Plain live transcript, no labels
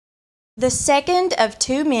The second of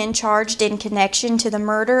two men charged in connection to the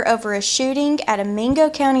murder over a shooting at a Mingo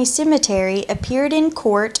County cemetery appeared in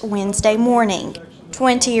court Wednesday morning.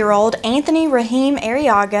 20-year-old Anthony Raheem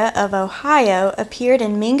Arriaga of Ohio appeared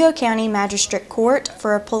in Mingo County Magistrate Court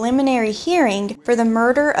for a preliminary hearing for the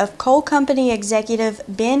murder of coal company executive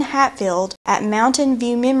Ben Hatfield at Mountain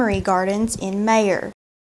View Memory Gardens in Mayer.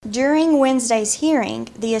 During Wednesday's hearing,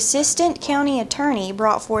 the assistant county attorney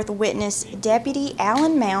brought forth witness Deputy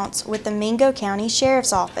Alan Mounts with the Mingo County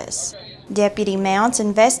Sheriff's Office. Deputy Mounts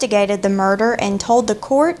investigated the murder and told the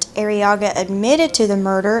court Arriaga admitted to the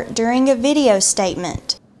murder during a video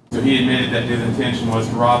statement. So he admitted that his intention was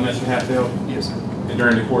to rob Mr. Hatfield? Yes, sir. And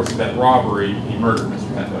during the course of that robbery, he murdered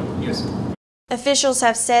Mr. Hatfield? Yes, sir. Officials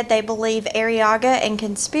have said they believe Arriaga and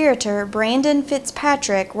conspirator Brandon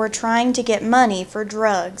Fitzpatrick were trying to get money for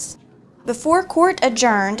drugs. Before court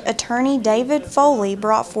adjourned, attorney David Foley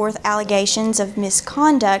brought forth allegations of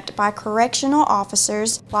misconduct by correctional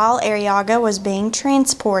officers while Arriaga was being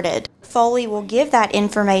transported. Foley will give that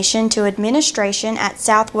information to administration at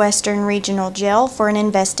Southwestern Regional Jail for an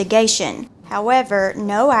investigation. However,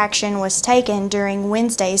 no action was taken during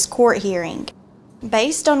Wednesday's court hearing.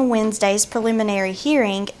 Based on Wednesday's preliminary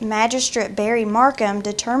hearing, Magistrate Barry Markham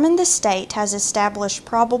determined the state has established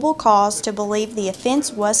probable cause to believe the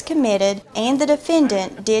offense was committed and the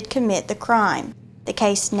defendant did commit the crime. The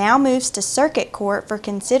case now moves to circuit court for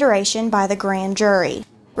consideration by the grand jury.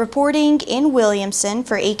 Reporting in Williamson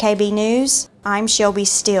for EKB News, I'm Shelby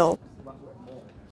Steele.